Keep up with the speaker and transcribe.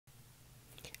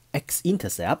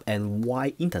x-intercept and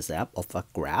y-intercept of a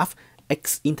graph.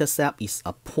 X-intercept is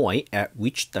a point at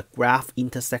which the graph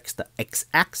intersects the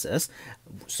x-axis.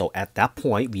 So at that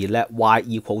point, we let y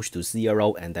equals to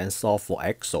 0 and then solve for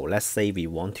x. So let's say we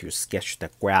want to sketch the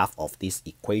graph of this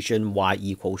equation, y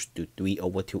equals to 3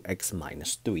 over 2x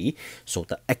minus 3. So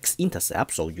the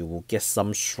x-intercept, so you will get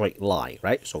some straight line,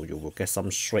 right? So you will get some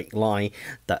straight line.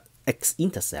 The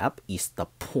x-intercept is the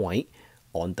point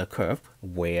on the curve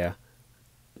where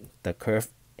the curve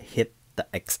hit the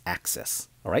x-axis.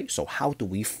 All right, so how do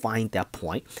we find that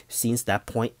point? Since that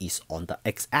point is on the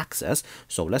x-axis,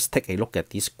 so let's take a look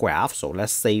at this graph. So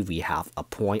let's say we have a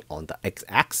point on the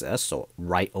x-axis, so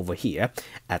right over here.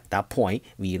 At that point,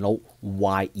 we know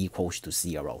y equals to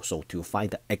 0. So to find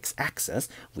the x-axis,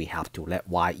 we have to let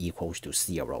y equals to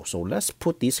 0. So let's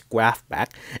put this graph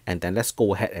back, and then let's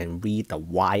go ahead and read the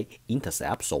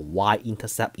y-intercept. So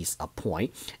y-intercept is a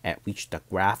point at which the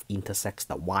graph intersects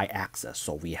the y-axis.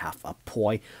 So we have a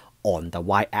point on the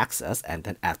y-axis, and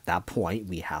then at that point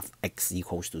we have x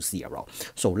equals to 0.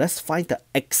 So let's find the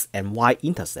x and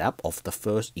y-intercept of the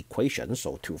first equation.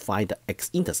 So to find the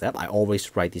x-intercept, I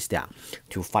always write this down.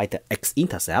 To find the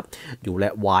x-intercept, you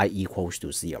let y equals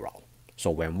to 0.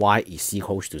 So when y is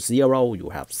equals to 0, you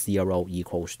have 0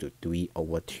 equals to 3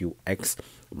 over 2x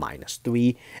minus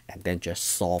 3, and then just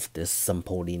solve this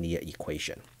simple linear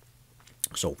equation.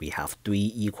 So we have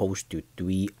 3 equals to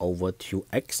 3 over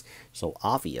 2x. So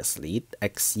obviously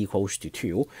x equals to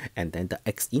 2, and then the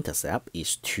x-intercept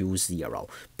is 2, 0.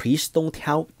 Please don't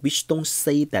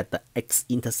say that the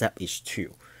x-intercept is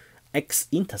 2.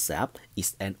 X-intercept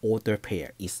is an order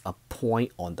pair, is a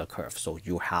point on the curve. So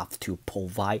you have to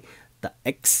provide the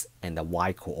x and the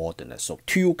y coordinates. So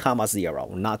 2 comma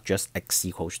 0, not just x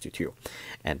equals to 2.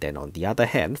 And then on the other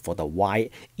hand, for the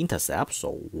y-intercept,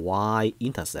 so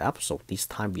y-intercept, so this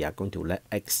time we are going to let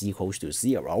x equals to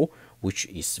 0, which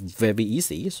is very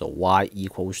easy. So y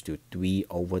equals to 3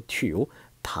 over 2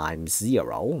 times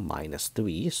 0 minus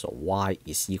 3, so y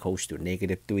is equals to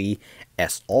negative 3.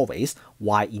 As always,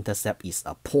 y-intercept is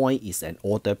a point, is an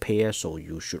order pair, so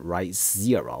you should write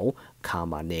 0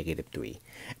 comma negative 3.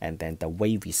 And then the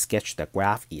way we sketch the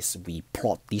graph is we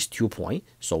plot these 2 points,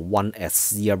 so one at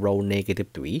 0, negative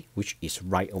 3, which is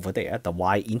right over there, the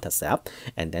y-intercept,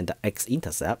 and then the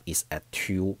x-intercept is at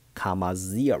 2 comma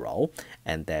 0,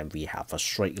 and then we have a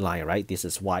straight line, right? This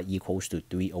is y equals to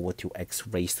 3 over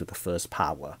 2x raised to the first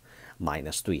power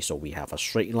minus 3. So we have a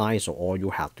straight line, so all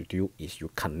you have to do is you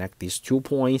connect these 2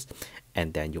 points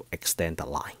and then you extend the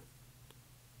line.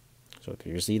 So do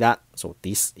you see that? So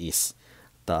this is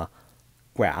the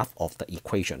graph of the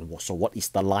equation. So what is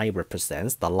the line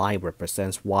represents? The line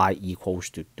represents y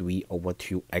equals to 3 over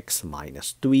 2x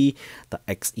minus 3. The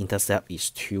x-intercept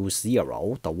is 2,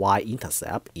 0. The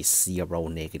y-intercept is 0,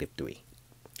 negative 3.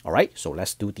 All right, so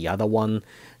let's do the other one.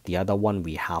 The other one,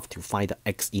 we have to find the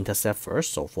x-intercept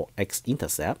first. So for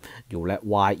x-intercept, you let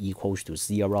y equals to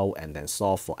 0 and then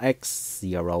solve for x.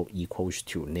 0 equals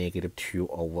to negative 2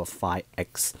 over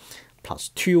 5x plus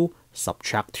 2.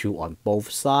 Subtract 2 on both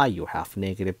sides, you have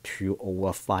negative 2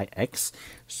 over 5x.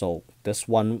 So this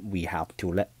one, we have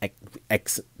to let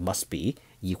x must be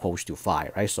equals to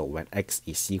 5, right? So when x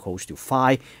is equals to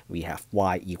 5, we have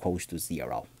y equals to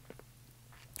 0.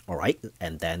 All right,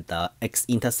 and then the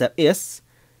x-intercept is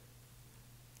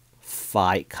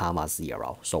 5 comma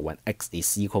 0. So when x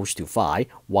is equals to 5,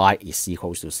 y is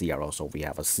equals to 0. So we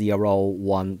have a 0,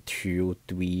 1, 2,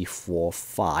 3, 4,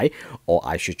 5. Or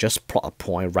I should just plot a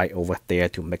point right over there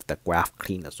to make the graph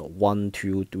cleaner. So 1,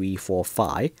 2, 3, 4,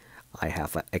 5. I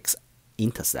have an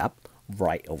x-intercept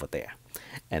right over there.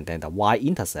 And then the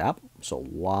y-intercept, so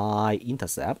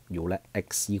y-intercept, you let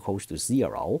x equals to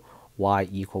 0. Y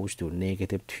equals to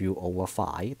negative 2 over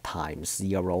 5 times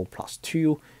 0 plus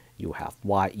 2. You have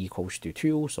y equals to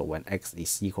 2. So when x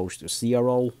is equals to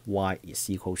 0, y is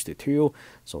equals to 2.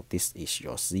 So this is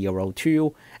your 0,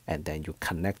 2. And then you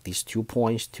connect these 2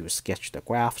 points to sketch the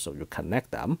graph. So you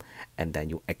connect them and then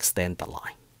you extend the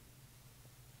line.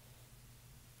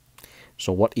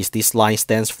 So what is this line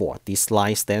stands for? This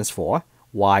line stands for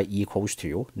y equals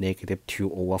to negative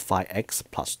 2 over 5x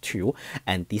plus 2.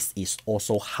 And this is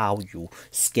also how you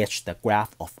sketch the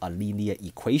graph of a linear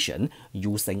equation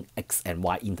using x and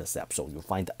y-intercept. So you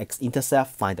find the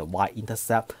x-intercept, find the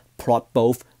y-intercept, plot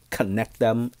both, connect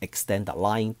them, extend the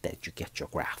line, then you get your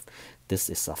graph. This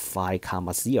is a 5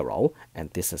 comma 0, and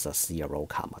this is a 0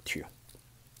 comma 2.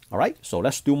 All right, so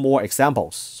let's do more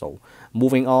examples. So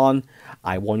moving on,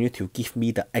 I want you to give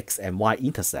me the x and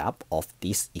y-intercept of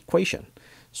this equation.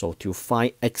 So to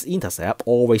find x-intercept,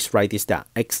 always write this down.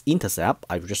 X-intercept,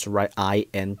 I will just write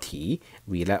int.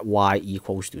 We let y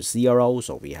equals to 0.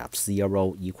 So we have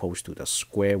 0 equals to the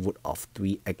square root of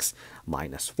 3x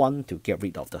minus 1. To get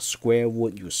rid of the square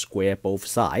root, you square both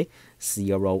sides.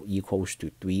 0 equals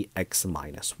to 3x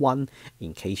minus 1.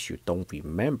 In case you don't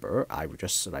remember, I will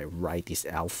just write this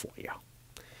out for you.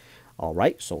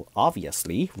 Alright, so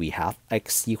obviously we have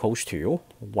x equals to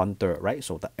 1/3, right?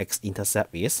 So the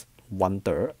x-intercept is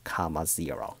 1/3 comma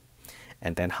 0.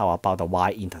 And then how about the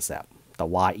y-intercept? The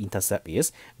y-intercept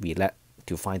is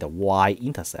to find the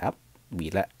y-intercept,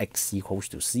 we let x equals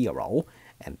to 0,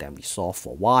 and then we solve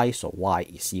for y. So y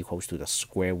is equals to the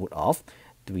square root of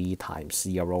 3 times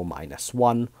 0 minus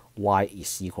 1. Y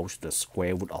is equals to the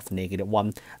square root of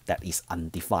 -1. That is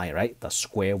undefined, right? The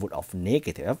square root of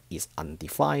negative is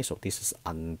undefined, so this is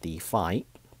undefined.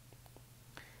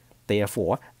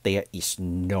 Therefore, there is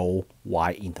no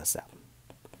y-intercept.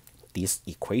 This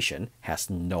equation has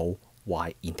no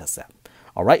y-intercept.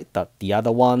 Alright, the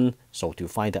other one, so to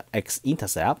find the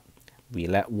x-intercept, we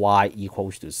let y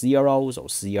equals to 0, so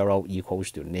 0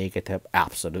 equals to negative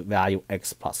absolute value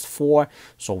x plus 4.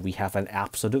 So we have an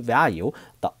absolute value.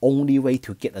 The only way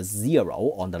to get a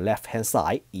 0 on the left hand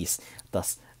side is the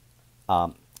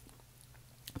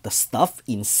stuff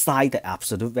inside the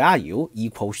absolute value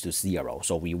equals to 0.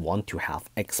 So we want to have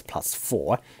x plus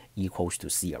 4 equals to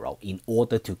 0 in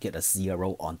order to get a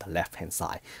 0 on the left hand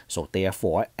side. So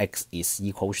therefore x is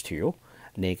equals to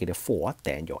 -4,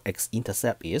 then your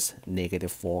x-intercept is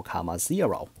 -4 comma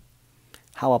 0.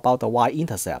 How about the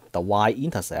y-intercept? The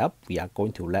y-intercept, we are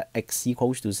going to let x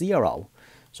equals to 0.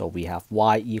 So we have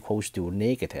y equals to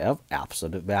negative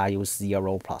absolute value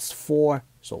 0 plus 4.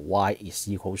 So y is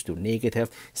equals to negative.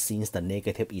 Since the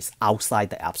negative is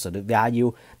outside the absolute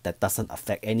value, that doesn't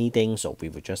affect anything. So we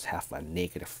will just have a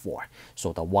 -4.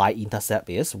 So the y-intercept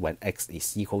is when x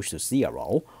is equals to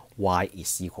 0, y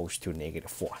is equals to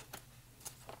 -4.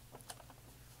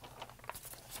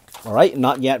 Alright,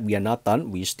 not yet, we are not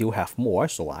done. We still have more.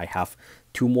 So I have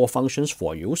 2 more functions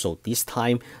for you. So this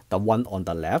time, the one on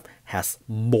the left has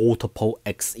multiple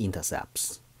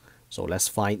x-intercepts. So let's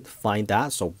find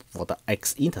that. So for the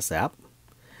x-intercept,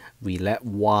 we let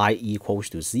y equals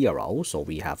to 0. So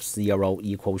we have 0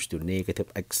 equals to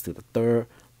negative x to the third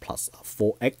plus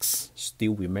 4x.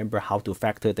 Still remember how to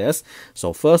factor this.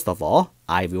 So first of all,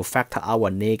 I will factor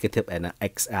our negative and an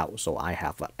x out. So I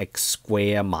have an x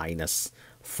squared minus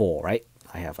 4, right?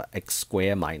 I have an x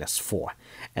squared minus 4.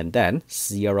 And then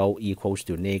 0 equals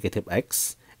to negative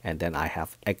x. And then I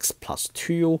have x plus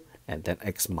 2. And then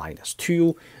x minus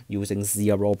 2. Using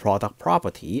 0 product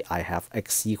property, I have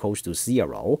x equals to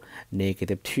 0,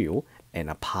 -2, and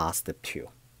a positive 2.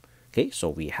 Okay, so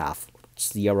we have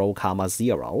 0 comma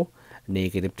 0,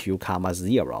 -2 comma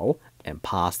 0, and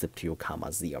positive 2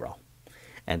 comma 0.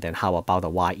 And then how about the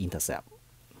y-intercept?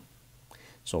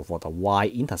 So for the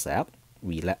y-intercept,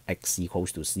 we let x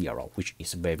equals to 0, which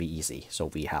is very easy. So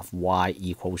we have y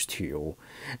equals to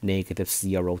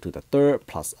 -0 to the third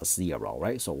plus a 0,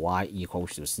 right? So y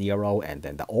equals to 0, and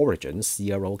then the origin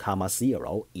 0 comma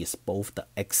 0 is both the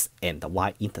x and the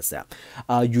y-intercept.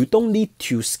 You don't need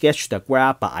to sketch the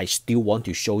graph, but I still want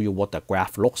to show you what the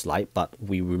graph looks like. But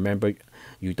we remember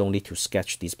you don't need to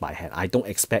sketch this by hand. I don't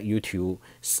expect you to,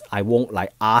 I won't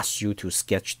like ask you to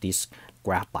sketch this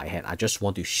graph by hand. I just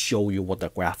want to show you what the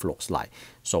graph looks like.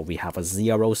 So we have a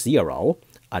 0, 0,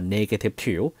 a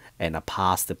 -2, and a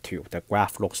positive 2. The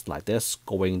graph looks like this,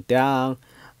 going down,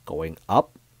 going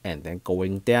up, and then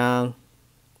going down.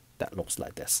 That looks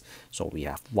like this. So we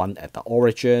have 1 at the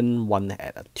origin, 1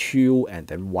 at a 2, and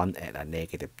then 1 at a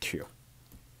 -2.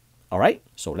 Alright,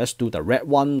 so let's do the red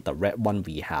one. The red one,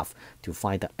 we have to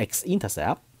find the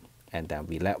x-intercept. And then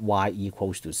we let y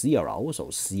equals to 0.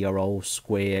 So 0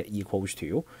 squared equals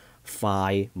to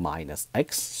 5 minus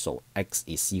x. So x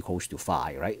is equals to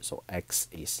 5, right? So x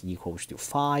is equals to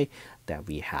 5. Then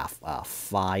we have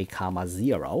 5 comma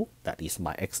 0. That is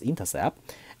my x-intercept.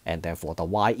 And then for the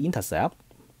y-intercept,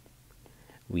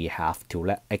 we have to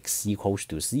let x equals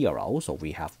to 0. So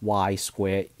we have y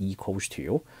squared equals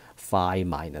to 5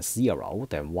 minus 0.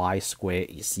 Then y squared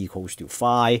is equals to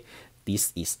 5.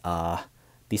 This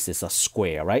is a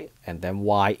square, right? And then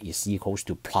y is equals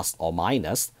to plus or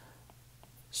minus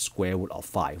square root of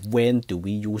 5. When do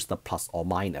we use the plus or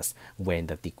minus? When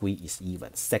the degree is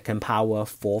even. Second power,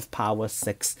 fourth power,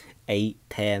 6, 8,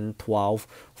 10, 12,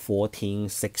 14,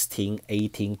 16,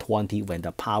 18, 20. When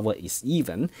the power is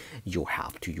even, you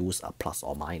have to use a plus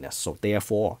or minus. So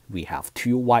therefore, we have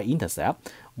 2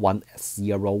 y-intercept. 1 at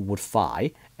 0 root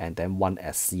phi, and then 1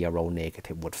 at 0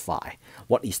 negative root phi.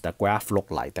 What is the graph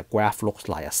look like? The graph looks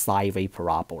like a sideways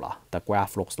parabola. The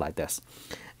graph looks like this.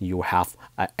 You have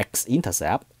an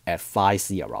x-intercept at phi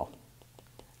 0,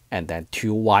 and then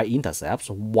two y-intercepts,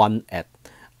 one at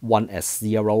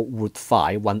 0 root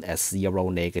phi, one at 0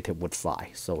 negative root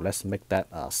phi. So let's make that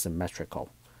symmetrical.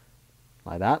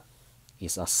 Like that.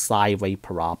 It's a sideways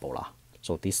parabola.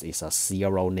 So this is a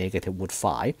 0 negative root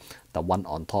phi. The one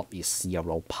on top is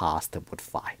 0 positive root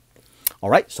phi.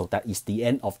 Alright, so that is the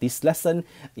end of this lesson.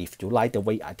 If you like the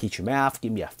way I teach math,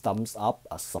 give me a thumbs up,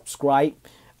 a subscribe.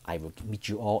 I will meet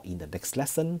you all in the next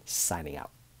lesson. Signing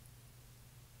out.